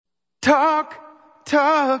Talk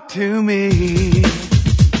to me.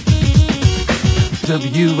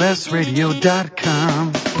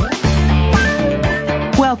 WSRadio.com.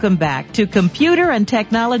 Welcome back to Computer and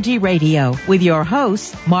Technology Radio with your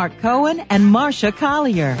hosts, Mark Cohen and Marcia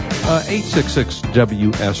Collier.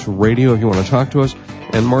 866-WS-Radio if you want to talk to us.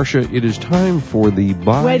 And Marcia, it is time for the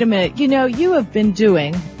buy. Wait a minute. You know, you have been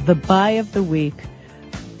doing the buy of the week.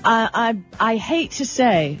 I hate to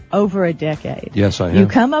say over a decade. Yes, I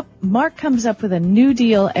have. Mark comes up with a new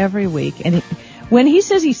deal every week, and when he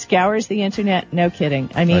says he scours the internet, no kidding.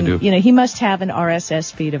 I mean, he must have an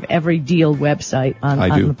RSS feed of every deal website on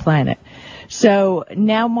the planet. So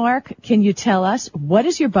now, Mark, can you tell us, what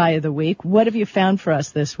is your buy of the week? What have you found for us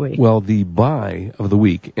this week? Well, the buy of the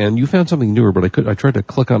week, and you found something newer, but I tried to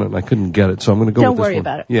click on it and I couldn't get it, so I'm going to go with this one. Don't worry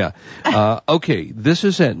about it. Yeah. Okay, this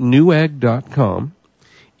is at newegg.com.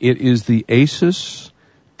 It is the Asus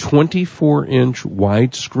 24-inch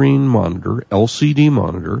widescreen monitor, LCD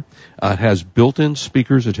monitor. It has built-in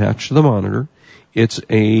speakers attached to the monitor. It's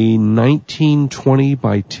a 1920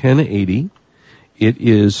 by 1080. It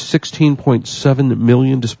is 16.7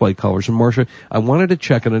 million display colors. And Marcia, I wanted to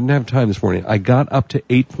check, and I didn't have time this morning. I got up to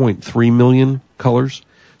 8.3 million colors,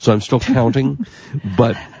 so I'm still counting.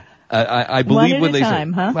 But I believe when they say,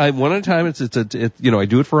 one at a time, it's I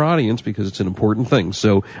do it for audience because it's an important thing.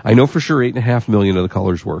 So I know for sure 8.5 million of the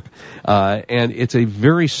colors work. And it's a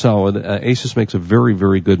very solid, Asus makes a very,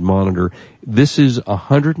 very good monitor. This is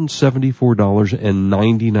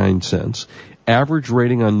 $174.99. Average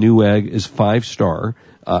rating on Newegg is 5-star,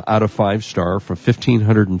 out of 5-star for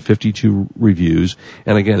 1,552 reviews.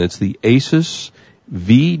 And again, it's the Asus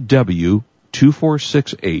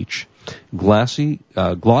VW246H. Glossy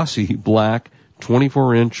black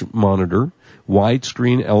 24-inch monitor,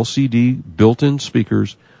 widescreen LCD, built-in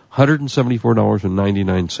speakers,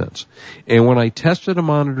 $174.99. And when I tested a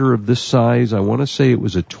monitor of this size, I want to say it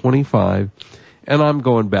was a 25, and I'm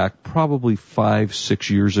going back probably 5-6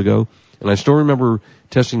 years ago. And I still remember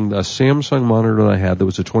testing a Samsung monitor that I had that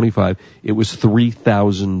was a 25. It was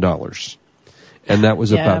 $3,000. And that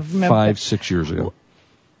was about 5-6 years ago.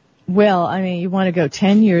 Well, I mean, you want to go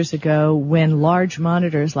 10 years ago when large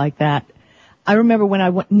monitors like that. I remember when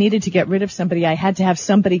I needed to get rid of somebody, I had to have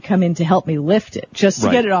somebody come in to help me lift it just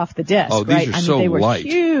to get it off the desk. Oh, these are so they were light.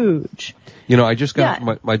 Huge. You know, I just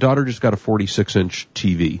got my daughter just got a 46-inch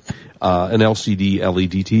TV, an LCD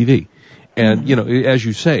LED TV, and you know, as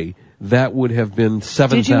you say, that would have been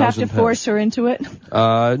 7,000 Did you have to force her into it?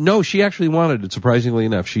 No, she actually wanted it, surprisingly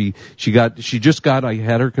enough. I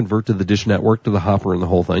had her convert to the Dish Network, to the Hopper and the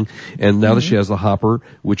whole thing. And now that she has the Hopper,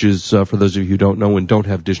 which is, for those of you who don't know and don't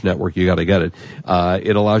have Dish Network, you gotta get it.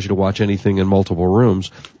 It allows you to watch anything in multiple rooms.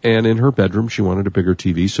 And in her bedroom, she wanted a bigger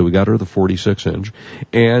TV, so we got her the 46-inch.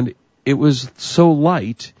 And it was so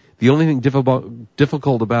light. The only thing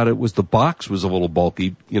difficult about it was the box was a little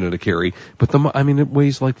bulky, to carry. But it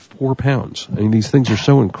weighs like 4 pounds. I mean, these things are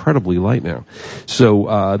so incredibly light now.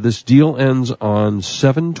 So, this deal ends on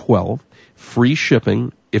 7/12. Free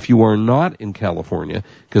shipping. If you are not in California,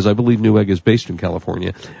 because I believe Newegg is based in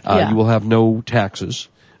California, you will have no taxes.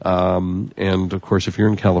 And of course, if you're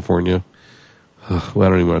in California, well, I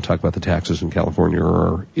don't even want to talk about the taxes in California or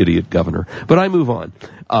our idiot governor. But I move on.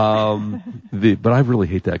 But I really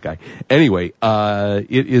hate that guy. Anyway,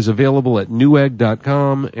 it is available at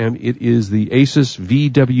newegg.com, and it is the Asus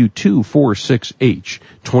VW246H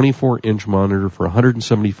 24-inch monitor for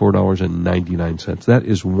 $174.99. That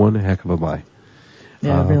is one heck of a buy.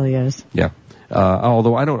 Yeah, it really is. Yeah.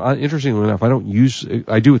 Although interestingly enough, I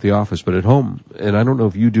do at the office, but at home, and I don't know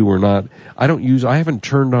if you do or not, I don't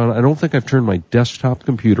think I've turned my desktop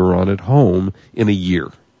computer on at home in a year.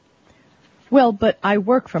 Well, but I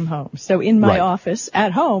work from home, so in my office,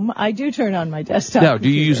 at home, I do turn on my desktop Now,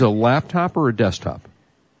 computer. Do you use a laptop or a desktop?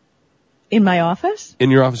 In my office?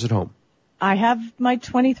 In your office at home? I have my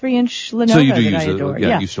 23-inch Lenovo so you do that use I adore.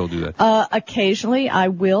 Yeah, you still do that. Occasionally, I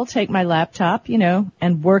will take my laptop,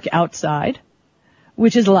 and work outside,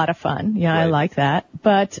 which is a lot of fun. Yeah, I like that.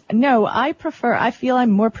 But no, I feel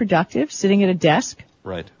I'm more productive sitting at a desk.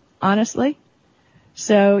 Right. Honestly.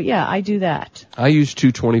 So, yeah, I do that. I use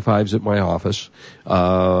two 25s at my office.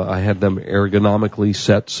 I had them ergonomically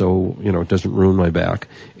set so, it doesn't ruin my back.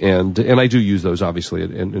 And I do use those, obviously,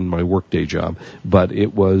 in my workday job. But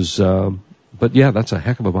it was, that's a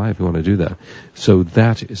heck of a buy if you want to do that. So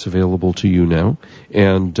that is available to you now.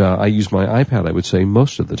 And I use my iPad, I would say,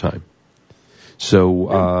 most of the time.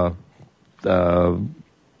 So, iPad,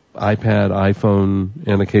 iPhone,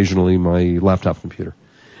 and occasionally my laptop computer.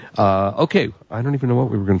 Okay, I don't even know what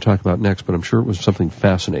we were going to talk about next, but I'm sure it was something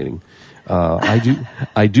fascinating. I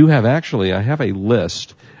have a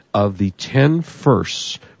list of the 10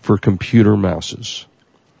 firsts for computer mouses.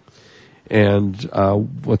 And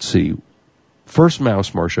let's see. First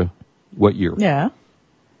mouse, Marcia, what year? Yeah.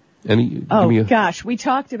 Gosh, we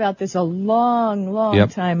talked about this a long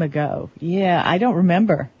time ago. Yeah, I don't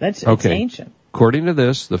remember. It's ancient. According to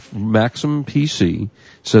this, the Maxim PC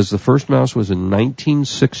says the first mouse was in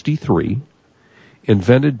 1963,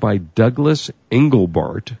 invented by Douglas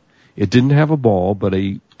Engelbart. It didn't have a ball, but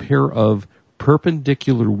a pair of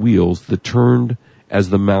perpendicular wheels that turned as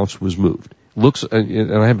the mouse was moved. Looks,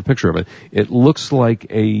 and I have a picture of it. It looks like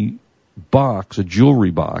a box, a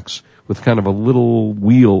jewelry box, with kind of a little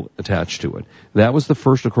wheel attached to it. That was the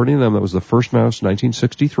first, according to them, that was the first mouse,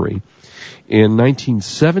 1963. In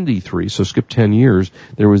 1973, so skip 10 years,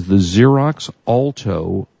 there was the Xerox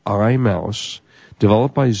Alto iMouse,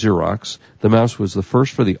 developed by Xerox. The mouse was the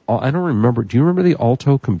first for I don't remember, do you remember the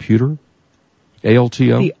Alto computer?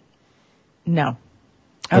 ALTO? No.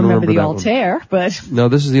 I remember the Altair, but no,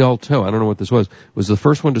 this is the Alto. I don't know what this was. It was the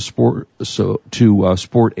first one to sport a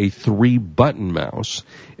 3-button mouse,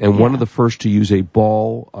 and one of the first to use a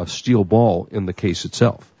steel ball in the case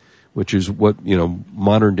itself, which is what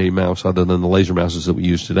modern day mouse, other than the laser mouses that we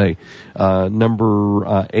use today.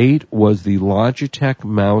 Number 8 was the Logitech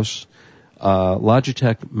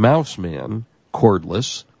Mouseman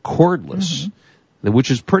cordless. Mm-hmm.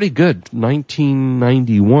 Which is pretty good.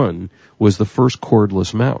 1991 was the first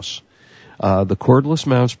cordless mouse. The cordless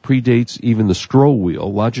mouse predates even the scroll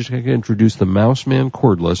wheel. Logitech introduced the Mouseman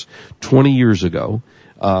cordless 20 years ago.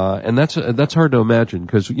 And that's hard to imagine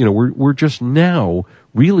because, we're just now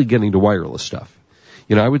really getting to wireless stuff.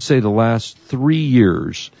 I would say the last 3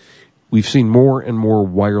 years, we've seen more and more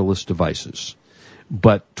wireless devices.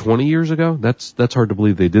 But 20 years ago, that's hard to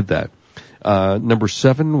believe they did that. Number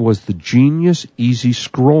 7 was the Genius Easy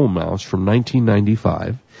Scroll Mouse from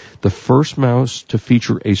 1995, the first mouse to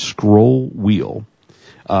feature a scroll wheel.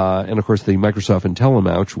 And of course the Microsoft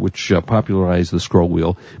IntelliMouse, which popularized the scroll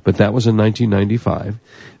wheel, but that was in 1995.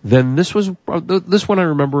 Then this one I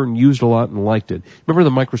remember and used a lot and liked it. Remember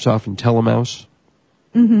the Microsoft IntelliMouse?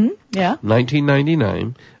 Mm-hmm. Yeah.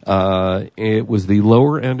 1999. It was the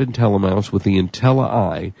lower end IntelliMouse with the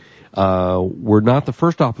IntelliEye. Were not the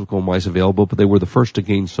first optical mice available, but they were the first to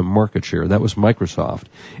gain some market share. That was Microsoft.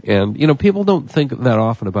 And, people don't think that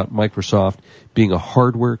often about Microsoft being a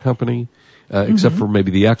hardware company, except for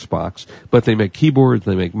maybe the Xbox. But they make keyboards,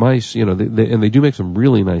 they make mice, and they do make some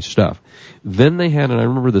really nice stuff. Then they had, and I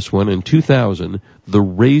remember this one, in 2000, the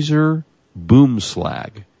Razer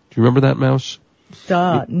Boomslag. Do you remember that mouse?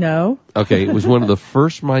 No. Okay, it was one of the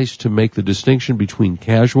first mice to make the distinction between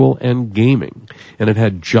casual and gaming. And it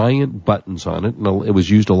had giant buttons on it, and it was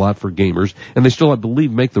used a lot for gamers. And they still, I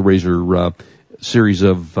believe, make the Razer series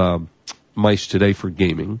of mice today for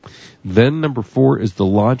gaming. Then number 4 is the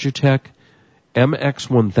Logitech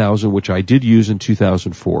MX1000, which I did use in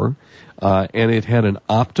 2004. And it had an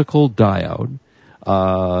optical diode,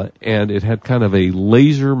 and it had kind of a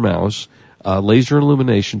laser mouse, laser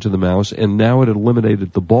illumination to the mouse, and now it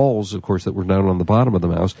eliminated the balls, of course, that were down on the bottom of the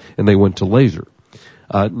mouse, and they went to laser.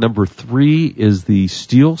 Number 3 is the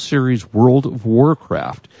SteelSeries World of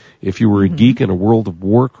Warcraft. If you were a geek and a World of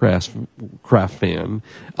Warcraft fan,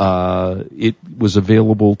 it was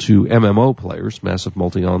available to MMO players, massive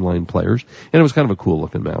multi-online players, and it was kind of a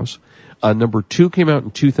cool-looking mouse. Number 2 came out in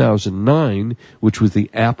 2009, which was the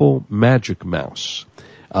Apple Magic Mouse.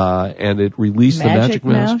 And it released the Magic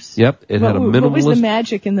Mouse. Yep, it had a minimalist. What was the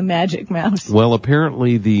magic in the Magic Mouse? Well,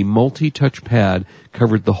 apparently the multi-touch pad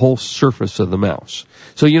covered the whole surface of the mouse.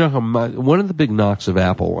 So how one of the big knocks of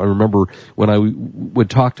Apple, I remember when I would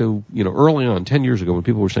talk to, early on, 10 years ago, when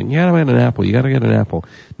people were saying, you gotta get an Apple, you gotta get an Apple.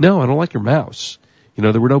 No, I don't like your mouse.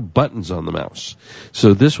 There were no buttons on the mouse.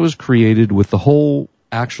 So this was created with the whole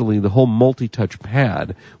multi-touch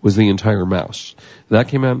pad was the entire mouse. That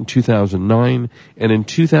came out in 2009, and in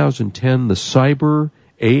 2010, the Cyber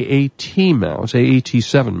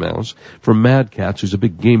AAT7 mouse from Mad Catz, who's a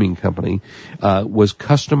big gaming company, was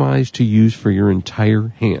customized to use for your entire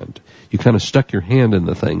hand. You kind of stuck your hand in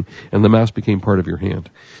the thing, and the mouse became part of your hand.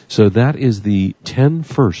 So that is the 10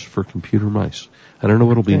 first for computer mice. I don't know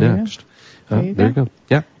what'll be next. There you go.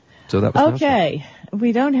 Yeah. So that was okay.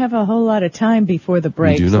 We don't have a whole lot of time before the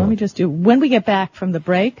break, so let me just when we get back from the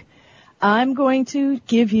break, I'm going to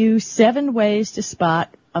give you 7 ways to spot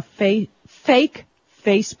a fake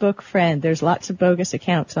Facebook friend. There's lots of bogus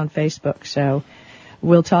accounts on Facebook, so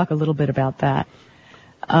we'll talk a little bit about that.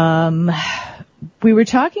 We were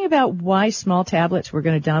talking about why small tablets were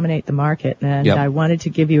going to dominate the market, and I wanted to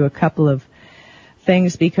give you a couple of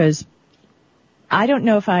things because I don't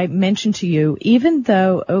know if I mentioned to you, even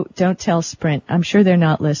though, don't tell Sprint, I'm sure they're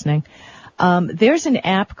not listening. There's an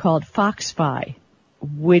app called Foxfi,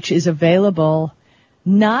 which is available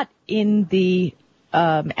not in the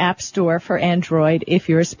App Store for Android if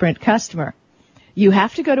you're a Sprint customer. You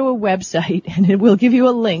have to go to a website, and it will give you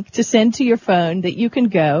a link to send to your phone that you can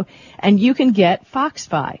go, and you can get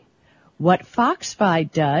Foxfi. What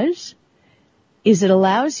Foxfi does is it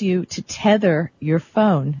allows you to tether your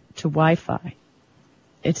phone to Wi-Fi.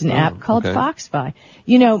 It's an app called Foxfi.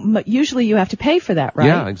 You know, usually you have to pay for that, right?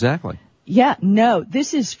 Yeah, exactly. Yeah, no,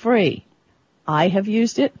 this is free. I have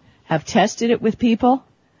used it, have tested it with people.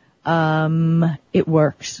 It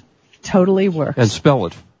works. Totally works. And spell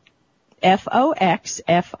it.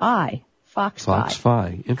 Foxfi. Foxfi.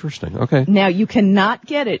 Foxfi. Interesting. Okay. Now, you cannot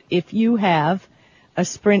get it if you have a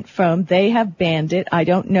Sprint phone. They have banned it. I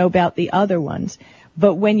don't know about the other ones.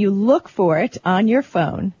 But when you look for it on your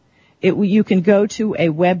phone, you can go to a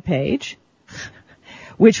web page,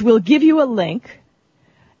 which will give you a link.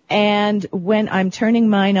 And when I'm turning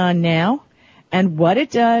mine on now, and what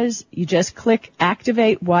it does, you just click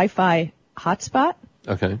Activate Wi-Fi Hotspot.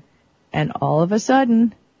 Okay. And all of a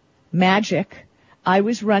sudden, magic, I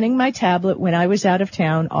was running my tablet when I was out of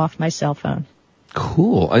town off my cell phone.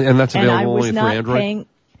 Cool. And that's available only for Android?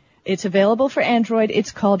 It's available for Android.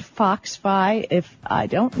 It's called Foxfi. I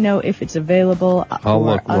don't know if it's available for others. I'll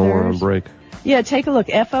look while we're on break. Yeah, take a look.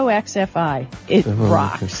 Foxfi. It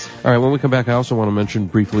rocks. Okay. All right, when we come back, I also want to mention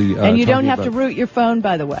briefly... and you don't have to root your phone,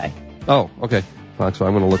 by the way. Oh, okay. So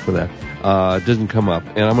I'm going to look for that. It doesn't come up.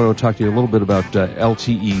 And I'm going to talk to you a little bit about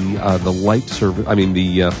LTE, the light service,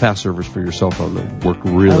 the fast service for your cell phone that work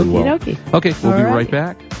really well. Okay, we'll be right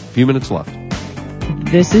back. A few minutes left.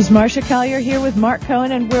 This is Marcia Collier here with Mark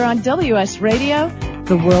Cohen, and we're on WS Radio,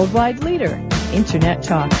 the worldwide leader, Internet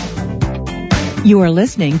Talk. You are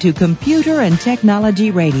listening to Computer and Technology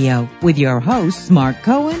Radio with your hosts, Mark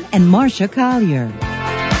Cohen and Marcia Collier.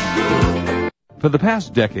 For the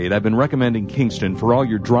past decade, I've been recommending Kingston for all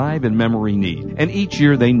your drive and memory need, and each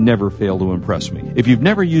year they never fail to impress me. If you've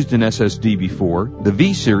never used an SSD before, the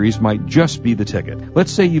V-Series might just be the ticket.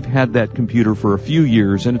 Let's say you've had that computer for a few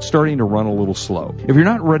years and it's starting to run a little slow. If you're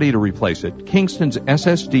not ready to replace it, Kingston's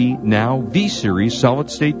SSD Now V-Series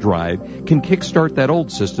solid-state drive can kickstart that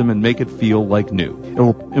old system and make it feel like new.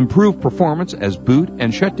 It'll improve performance as boot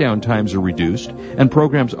and shutdown times are reduced, and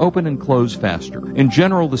programs open and close faster. In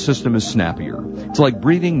general, the system is snappier. It's like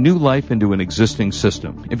breathing new life into an existing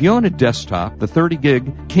system. If you own a desktop, the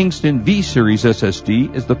 30-gig Kingston V-Series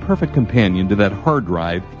SSD is the perfect companion to that hard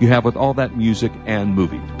drive you have with all that music and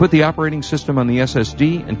movies. Put the operating system on the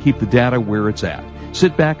SSD and keep the data where it's at.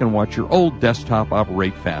 Sit back and watch your old desktop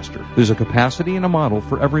operate faster. There's a capacity and a model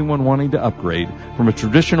for everyone wanting to upgrade from a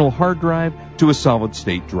traditional hard drive to a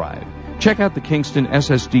solid-state drive. Check out the Kingston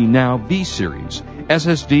SSD Now V-Series.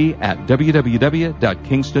 SSD at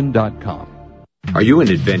www.kingston.com. Are you an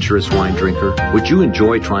adventurous wine drinker? Would you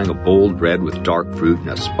enjoy trying a bold red with dark fruit and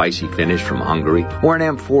a spicy finish from Hungary? Or an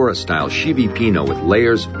Amphora-style Chivi Pinot with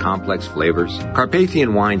layers of complex flavors?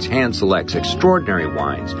 Carpathian Wines hand selects extraordinary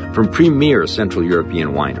wines from premier Central European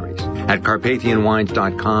wineries. At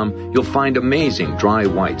CarpathianWines.com, you'll find amazing dry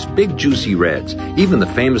whites, big juicy reds, even the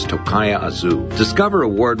famous Tokaja Azul. Discover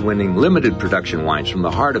award-winning limited production wines from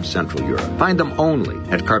the heart of Central Europe. Find them only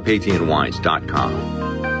at CarpathianWines.com.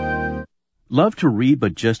 Love to read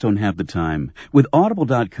but just don't have the time? With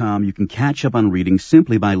Audible.com, you can catch up on reading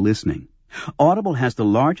simply by listening. Audible has the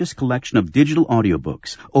largest collection of digital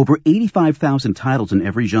audiobooks, over 85,000 titles in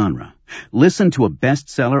every genre. Listen to a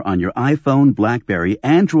bestseller on your iPhone, BlackBerry,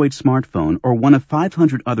 Android smartphone, or one of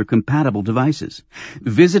 500 other compatible devices.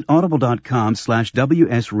 Visit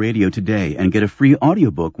audible.com/WS Radio today and get a free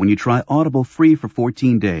audiobook when you try Audible free for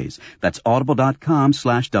 14 days. That's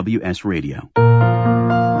audible.com/WS Radio.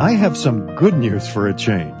 I have some good news for a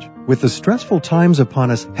change. With the stressful times upon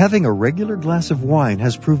us, having a regular glass of wine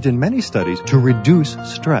has proved in many studies to reduce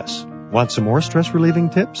stress. Want some more stress-relieving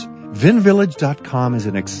tips? VinVillage.com is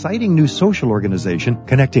an exciting new social organization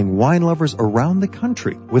connecting wine lovers around the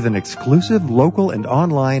country with an exclusive local and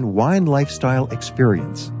online wine lifestyle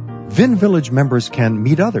experience. Vin Village members can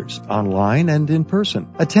meet others online and in person,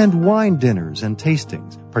 attend wine dinners and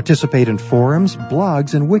tastings, participate in forums,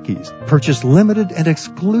 blogs, and wikis, purchase limited and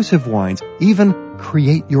exclusive wines, even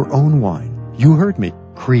create your own wine. You heard me.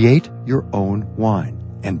 Create your own wine.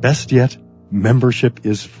 And best yet, membership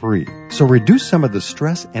is free. So reduce some of the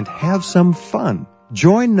stress and have some fun.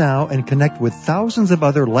 Join now and connect with thousands of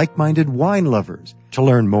other like-minded wine lovers. To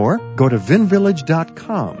learn more, go to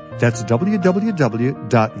vinvillage.com. That's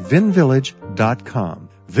www.vinvillage.com.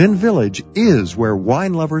 Vin Village is where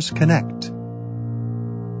wine lovers connect.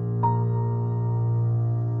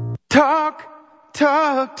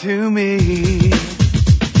 Talk to me.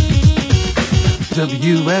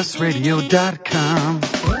 WSRadio.com.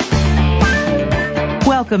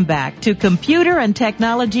 Welcome back to Computer and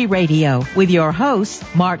Technology Radio with your hosts,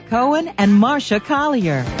 Mark Cohen and Marcia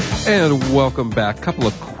Collier. And welcome back. A couple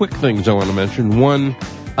of quick things I want to mention. One,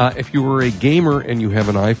 if you were a gamer and you have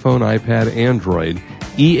an iPhone, iPad, Android,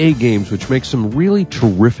 EA Games, which makes some really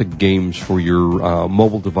terrific games for your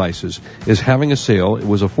mobile devices, is having a sale. It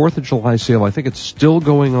was a 4th of July sale. I think it's still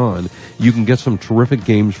going on. You can get some terrific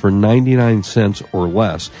games for 99 cents or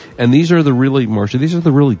less. And these are the really, Marcia, these are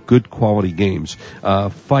the really good quality games.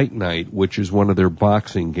 Fight Night, which is one of their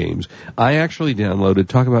boxing games. I actually downloaded,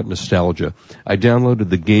 talk about nostalgia, I downloaded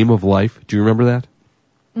the Game of Life. Do you remember that?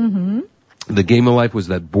 Mm-hmm. The Game of Life was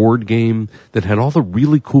that board game that had all the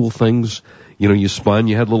really cool things. You know, you spun,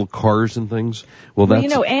 you had little cars and things. Well,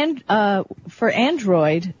 that's... and for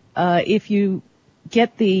Android, if you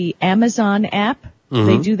get the Amazon app,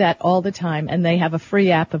 they do that all the time, and they have a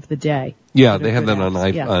free app of the day. Yeah, they have that on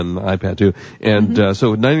iPad too. And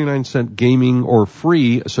so 99-cent gaming or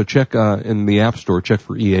free, so check in the App Store, check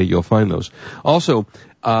for EA, you'll find those. Also,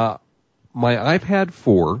 my iPad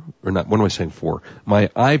 4, or not, what am I saying 4? My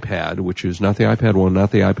iPad, which is not the iPad 1, not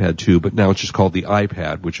the iPad 2, but now it's just called the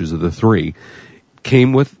iPad, which is the 3,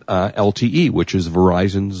 came with LTE, which is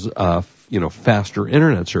Verizon's, faster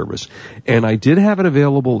internet service. And I did have it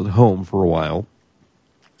available at home for a while,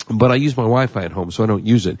 but I use my Wi-Fi at home, so I don't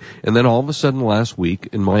use it. And then all of a sudden last week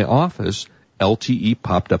in my office, LTE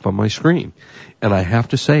popped up on my screen. And I have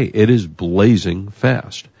to say, it is blazing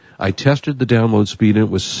fast. I tested the download speed and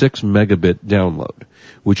it was 6 megabit download,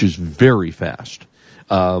 which is very fast.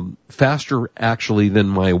 Faster actually than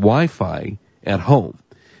my Wi-Fi at home.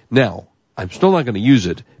 Now, I'm still not going to use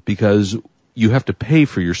it because you have to pay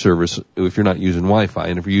for your service if you're not using Wi-Fi,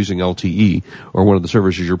 and if you're using LTE or one of the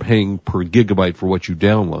services, you're paying per gigabyte for what you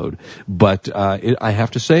download. But I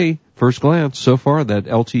have to say, first glance, so far that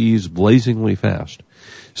LTE is blazingly fast.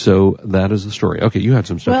 So that is the story. Okay, you had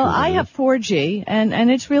some stuff. Well, I have 4G, and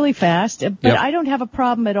it's really fast, but I don't have a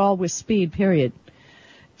problem at all with speed, period.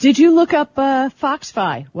 Did you look up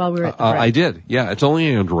Foxfi while we were at the break? I did, yeah. It's only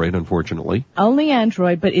Android, unfortunately. Only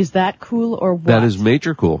Android, but is that cool or what? That is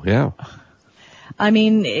major cool, yeah. I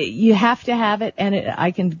mean, you have to have it, and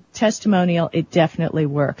I can testimonial it definitely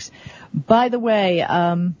works. By the way,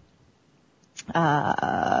 Mr.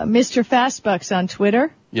 Fastbucks on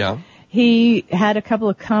Twitter. Yeah. He had a couple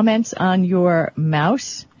of comments on your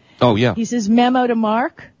mouse. Oh, yeah. He says, memo to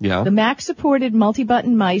Mark. Yeah. The Mac supported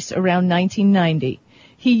multi-button mice around 1990.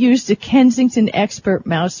 He used a Kensington Expert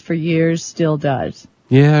mouse for years, still does.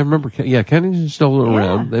 Yeah, I remember. Yeah, Kensington's still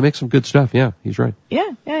around. They make some good stuff. Yeah, he's right.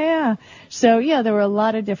 Yeah. So, yeah, there were a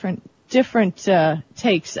lot of different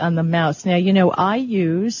takes on the mouse. Now, I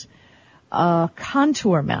use a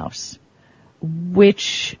Contour mouse,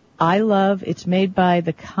 which I love. It's made by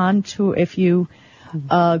the Contour. If you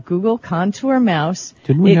Google Contour mouse,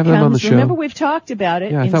 didn't we have them on the show? Remember, we've talked about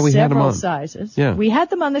it in several sizes. Yeah. We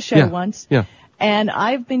had them on the show once. Yeah. And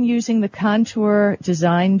I've been using the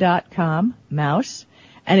ContourDesign.com mouse,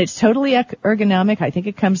 and it's totally ergonomic. I think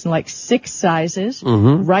it comes in like 6 sizes,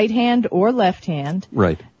 right hand or left hand.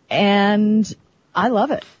 Right. And I love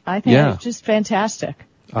it. I think it's just fantastic.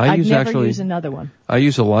 I'd never use another one. I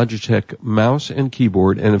use a Logitech mouse and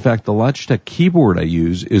keyboard, and in fact, the Logitech keyboard I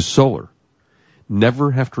use is solar. Never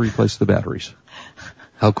have to replace the batteries.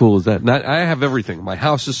 How cool is that? I have everything. My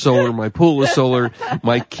house is solar, my pool is solar,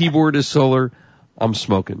 my keyboard is solar. I'm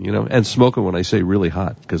smoking, and smoking when I say really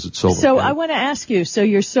hot because it's solar. So I want to ask you, so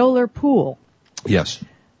your solar pool. Yes.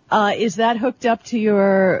 Is that hooked up to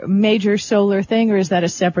your major solar thing, or is that a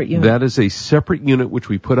separate unit? That is a separate unit which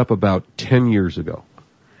we put up about 10 years ago.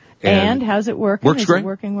 And how's it working? Works great. Is it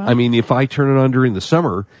working well? I mean, if I turn it on during the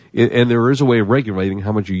summer, and there is a way of regulating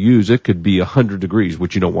how much you use, it could be 100 degrees,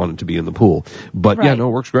 which you don't want it to be in the pool. But it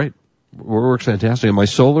works great. It works fantastic. And my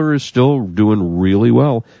solar is still doing really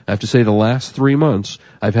well. I have to say the last 3 months,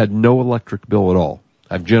 I've had no electric bill at all.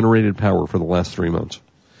 I've generated power for the last 3 months.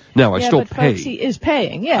 Now, I still pay. Folks, he is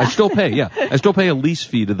paying, yeah. I still pay, yeah. I still pay a lease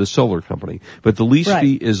fee to the solar company. But the lease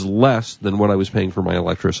fee is less than what I was paying for my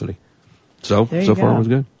electricity. So far it was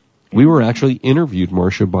good. We were actually interviewed,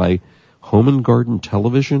 Marcia, by Home and Garden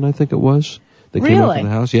Television, I think it was. They came out to the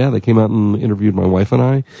house. Yeah, they came out and interviewed my wife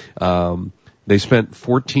and I. They spent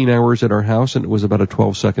 14 hours at our house, and it was about a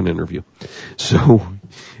 12-second interview. So,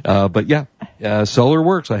 solar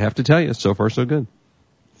works, I have to tell you. So far, so good.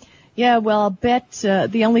 Yeah, well, I'll bet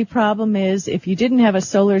the only problem is if you didn't have a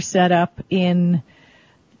solar setup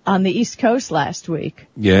on the East Coast last week.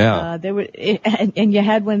 Yeah. And you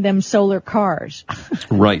had one of them solar cars.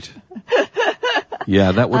 Right.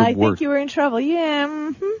 Yeah, that would have worked. I think you were in trouble. Yeah.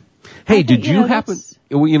 Mm-hmm. Hey, did you happen,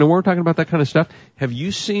 we're talking about that kind of stuff. Have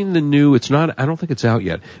you seen the new, I don't think it's out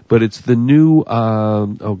yet, but it's the new,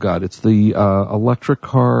 it's the, electric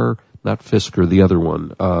car, not Fisker, the other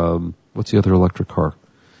one. What's the other electric car?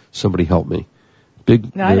 Somebody help me.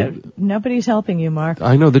 Nobody's helping you, Mark.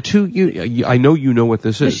 I know the two, I know you know what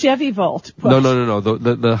this is. The Chevy Volt. No.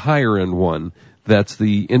 The higher end one. That's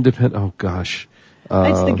the independent, oh gosh.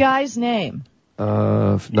 It's the guy's name.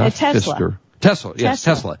 Not Tesla. Fisker. Tesla, yes,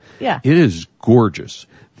 Tesla. Yeah. It is gorgeous.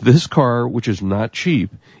 This car, which is not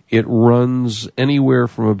cheap, it runs anywhere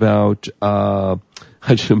from about,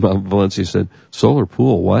 Valencia said, solar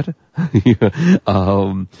pool, what?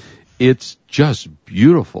 It's just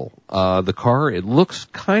beautiful. The car, it looks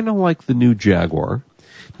kind of like the new Jaguar.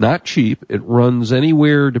 Not cheap. It runs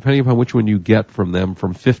anywhere, depending upon which one you get from them,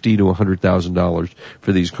 from $50,000 to $100,000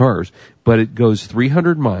 for these cars. But it goes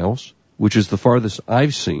 300 miles, which is the farthest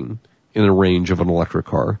I've seen in a range of an electric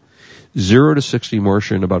car. 0 to 60,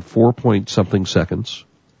 Marcia, in about 4-point-something seconds.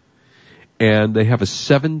 And they have a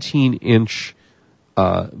 17-inch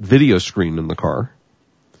video screen in the car.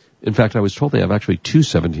 In fact, I was told they have actually 2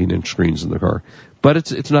 17-inch screens in the car.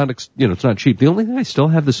 But it's not cheap. The only thing I still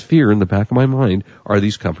have this fear in the back of my mind, are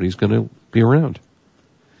these companies going to be around?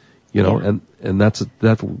 And that's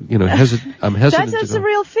I'm hesitant. That's a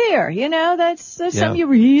real fear, that's something you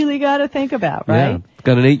really got to think about, right? Yeah.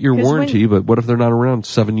 Got an 8-year warranty, but what if they're not around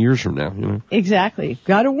 7 years from now, Exactly.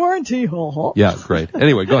 Got a warranty, Yeah, great.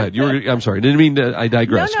 Anyway, go ahead. I'm sorry. Didn't mean to, I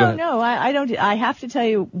digress. No, I don't, I have to tell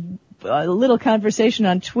you a little conversation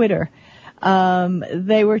on Twitter.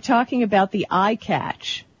 They were talking about the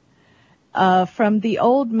iCatch, from the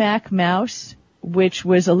old Mac mouse, which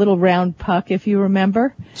was a little round puck, if you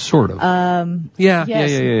remember. Sort of. Yes,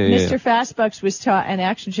 Mr. Fastbucks and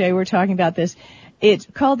Action J were talking about this. It's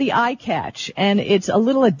called the iCatch, and it's a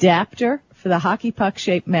little adapter for the hockey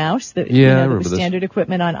puck-shaped mouse that, that was standard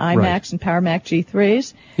equipment on iMacs and PowerMac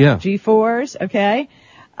G3s, G4s, okay?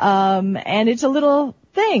 And it's a little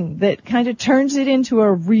thing that kind of turns it into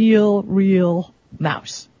a real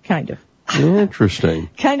mouse, kind of. Interesting.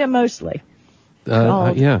 Kind of mostly.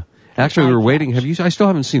 Yeah. Actually, we were waiting. I still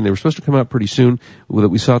haven't seen. They were supposed to come out pretty soon. That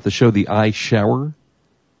we saw at the show, the iShower.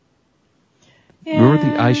 Yeah, remember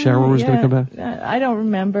the iShower was going to come back? I don't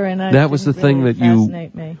remember, and that was the thing that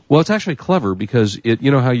fascinate me. Well, it's actually clever because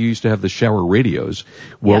you know how you used to have the shower radios.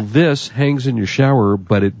 Well, this hangs in your shower,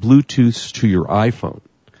 but it Bluetooths to your iPhone.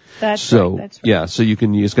 That's right. Yeah, so you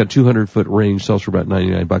can. It's got 200-foot range, sells for about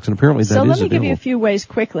 $99, and apparently that is available. So let me give you a few ways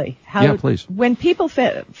quickly. Please. When people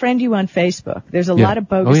friend you on Facebook, there's a lot of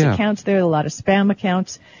bogus accounts there, a lot of spam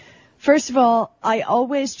accounts. First of all, I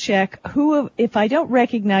always check if I don't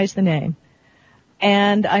recognize the name,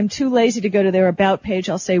 and I'm too lazy to go to their About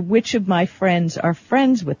page, I'll say which of my friends are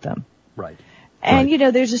friends with them. Right. And,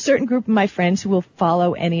 there's a certain group of my friends who will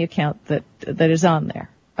follow any account that is on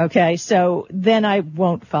there. Okay, so then I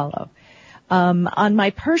won't follow. On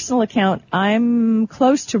my personal account, I'm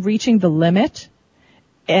close to reaching the limit,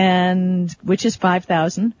 which is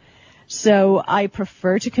 5,000. So I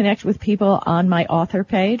prefer to connect with people on my author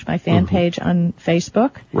page, my fan page on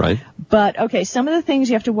Facebook. Right. But, okay, some of the things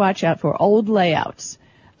you have to watch out for, old layouts.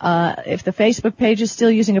 If the Facebook page is still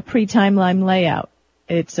using a pre-timeline layout,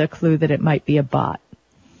 it's a clue that it might be a bot.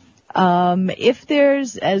 If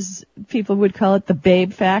there's, as people would call it, the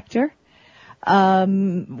babe factor,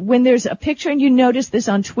 when there's a picture, and you notice this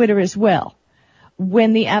on Twitter as well,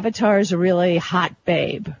 when the avatar is a really hot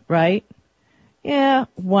babe, right? Yeah,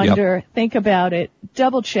 think about it,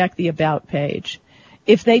 double check the About page.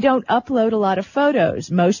 If they don't upload a lot of photos,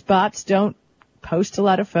 most bots don't post a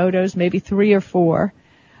lot of photos, maybe 3 or 4,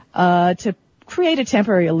 to create a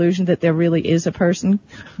temporary illusion that there really is a person.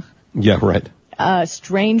 Yeah, right.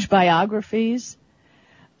 Strange biographies.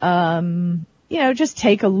 Just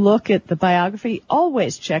take a look at the biography.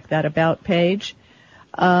 Always check that About page.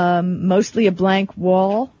 Mostly a blank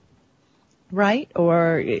wall, right?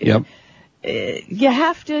 Or you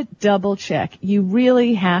have to double check. You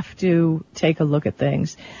really have to take a look at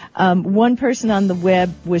things. One person on the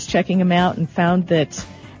web was checking them out and found that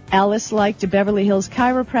Alice liked a Beverly Hills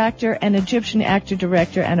chiropractor, an Egyptian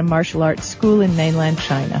actor-director, and a martial arts school in mainland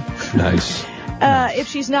China. Nice. If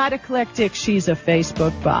she's not eclectic, she's a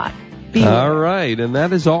Facebook bot. All right, and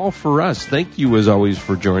that is all for us. Thank you, as always,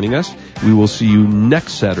 for joining us. We will see you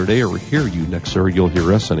next Saturday, or hear you next Saturday. You'll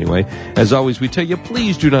hear us anyway. As always, we tell you,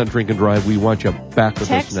 please do not drink and drive. We want you back with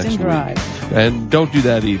Text us next and drive. week. And don't do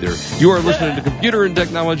that either. You are listening to Computer and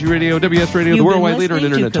Technology Radio, WS Radio, the worldwide leader in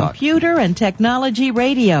Internet talk. Computer and Technology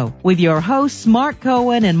Radio with your hosts Mark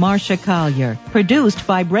Cohen and Marcia Collier. Produced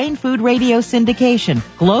by Brain Food Radio Syndication.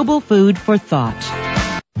 Global food for thought.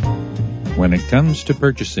 When it comes to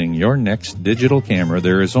purchasing your next digital camera,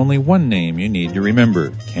 there is only one name you need to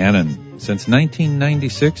remember: Canon. Since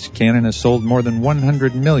 1996, Canon has sold more than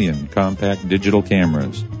 100 million compact digital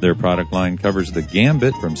cameras. Their product line covers the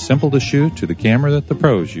gambit from simple to shoot to the camera that the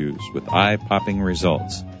pros use, with eye-popping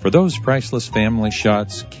results. For those priceless family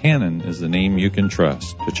shots, Canon is the name you can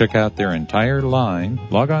trust. To check out their entire line,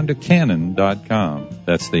 log on to Canon.com.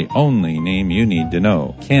 That's the only name you need to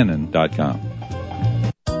know, Canon.com.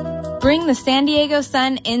 Bring the San Diego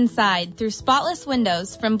sun inside through spotless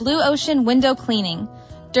windows from Blue Ocean Window Cleaning.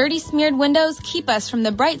 Dirty, smeared windows keep us from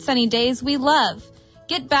the bright, sunny days we love.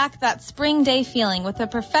 Get back that spring day feeling with a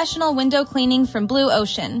professional window cleaning from Blue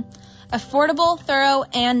Ocean. Affordable, thorough,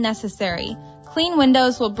 and necessary. Clean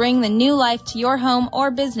windows will bring the new life to your home or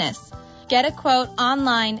business. Get a quote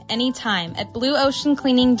online anytime at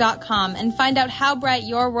BlueOceanCleaning.com and find out how bright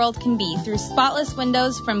your world can be through spotless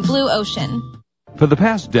windows from Blue Ocean. For the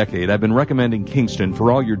past decade, I've been recommending Kingston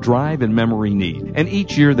for all your drive and memory need, and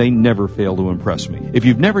each year they never fail to impress me. If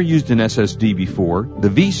you've never used an SSD before, the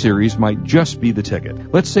V-Series might just be the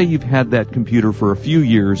ticket. Let's say you've had that computer for a few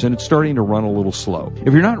years and it's starting to run a little slow.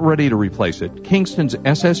 If you're not ready to replace it, Kingston's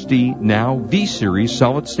SSD Now V-Series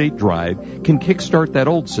solid-state drive can kickstart that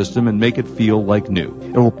old system and make it feel like new.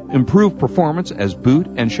 It'll improve performance as boot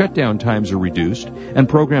and shutdown times are reduced, and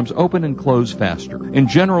programs open and close faster. In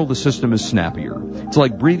general, the system is snappier. It's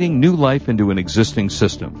like breathing new life into an existing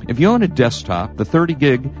system. If you own a desktop, the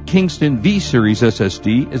 30-gig Kingston V-Series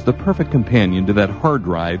SSD is the perfect companion to that hard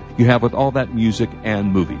drive you have with all that music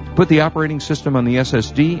and movies. Put the operating system on the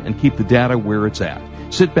SSD and keep the data where it's at.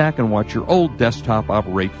 Sit back and watch your old desktop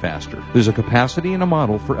operate faster. There's a capacity and a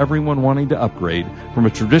model for everyone wanting to upgrade from a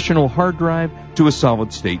traditional hard drive to a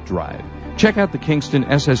solid-state drive. Check out the Kingston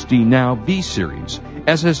SSD Now V-Series.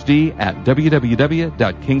 SSD at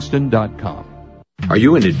www.kingston.com. Are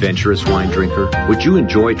you an adventurous wine drinker? Would you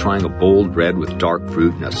enjoy trying a bold red with dark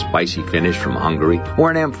fruit and a spicy finish from Hungary?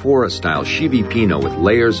 Or an amphora-style Chivi Pinot with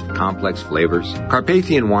layers of complex flavors?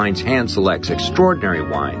 Carpathian Wines hand selects extraordinary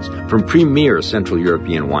wines from premier Central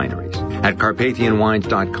European wineries. At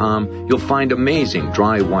CarpathianWines.com, you'll find amazing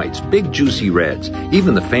dry whites, big juicy reds,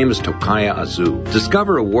 even the famous Tokaja Azul.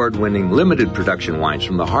 Discover award-winning limited production wines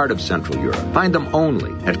from the heart of Central Europe. Find them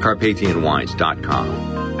only at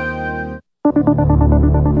CarpathianWines.com.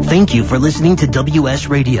 Thank you for listening to WS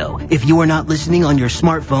Radio. If you are not listening on your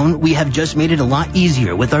smartphone, we have just made it a lot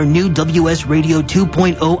easier with our new WS Radio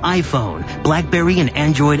 2.0 iPhone, BlackBerry, and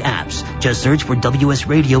Android apps. Just search for WS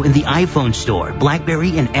Radio in the iPhone Store,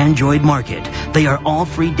 BlackBerry, and Android Market. They are all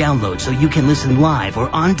free downloads, so you can listen live or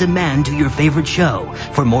on demand to your favorite show.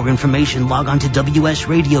 For more information, log on to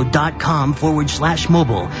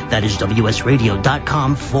WSRadio.com/mobile. That is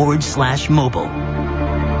WSRadio.com/mobile.